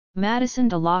Madison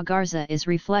De La Garza is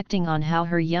reflecting on how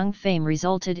her young fame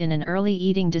resulted in an early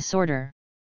eating disorder.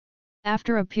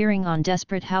 After appearing on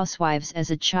Desperate Housewives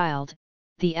as a child,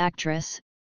 the actress,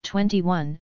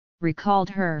 21, recalled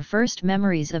her first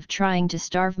memories of trying to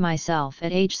starve myself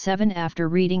at age 7 after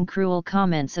reading cruel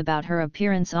comments about her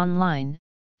appearance online,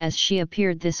 as she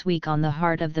appeared this week on the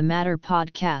Heart of the Matter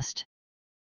podcast.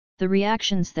 The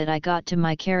reactions that I got to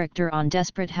my character on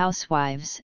Desperate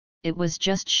Housewives, it was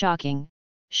just shocking,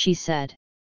 she said.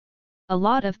 A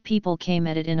lot of people came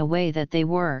at it in a way that they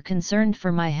were concerned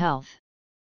for my health.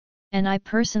 And I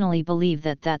personally believe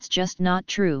that that's just not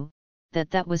true,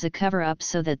 that was a cover-up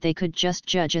so that they could just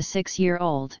judge a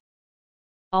 6-year-old.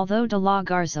 Although De La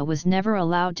Garza was never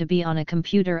allowed to be on a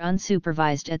computer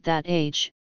unsupervised at that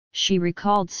age, she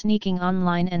recalled sneaking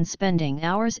online and spending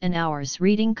hours and hours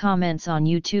reading comments on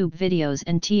YouTube videos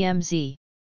and TMZ.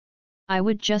 I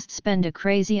would just spend a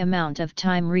crazy amount of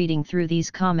time reading through these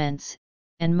comments,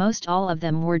 and most all of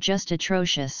them were just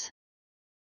atrocious.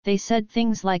 They said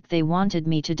things like they wanted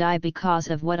me to die because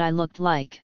of what I looked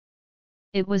like.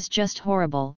 It was just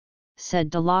horrible, said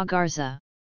De La Garza.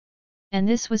 And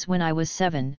this was when I was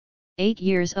 7, 8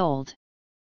 years old.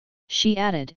 She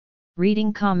added,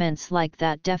 reading comments like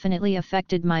that definitely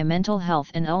affected my mental health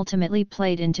and ultimately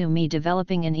played into me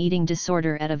developing an eating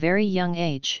disorder at a very young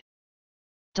age.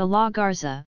 De La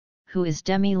Garza, who is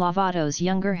Demi Lovato's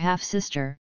younger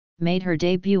half-sister, made her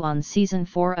debut on season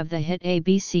 4 of the hit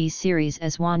ABC series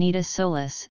as Juanita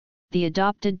Solis, the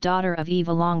adopted daughter of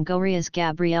Eva Longoria's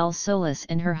Gabrielle Solis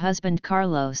and her husband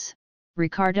Carlos,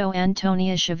 Ricardo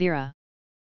Antonia Chavira.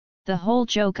 The whole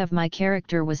joke of my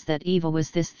character was that Eva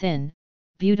was this thin,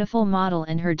 beautiful model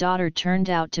and her daughter turned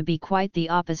out to be quite the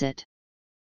opposite.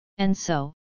 And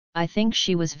so, I think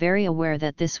she was very aware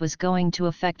that this was going to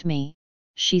affect me,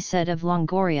 she said of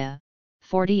Longoria,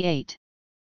 48.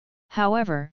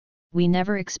 However, we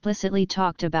never explicitly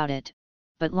talked about it,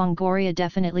 but Longoria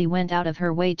definitely went out of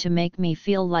her way to make me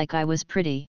feel like I was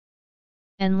pretty.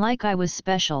 And like I was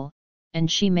special,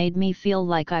 and she made me feel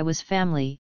like I was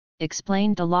family,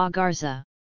 explained De La Garza.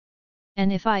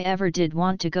 And if I ever did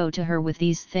want to go to her with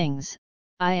these things,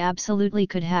 I absolutely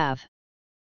could have.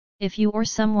 If you or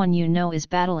someone you know is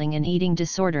battling an eating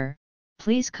disorder,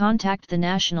 please contact the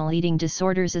National Eating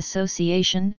Disorders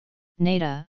Association,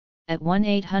 NEDA, at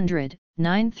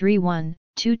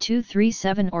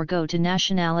 1-800-931-2237 or go to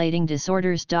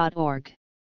nationaleatingdisorders.org.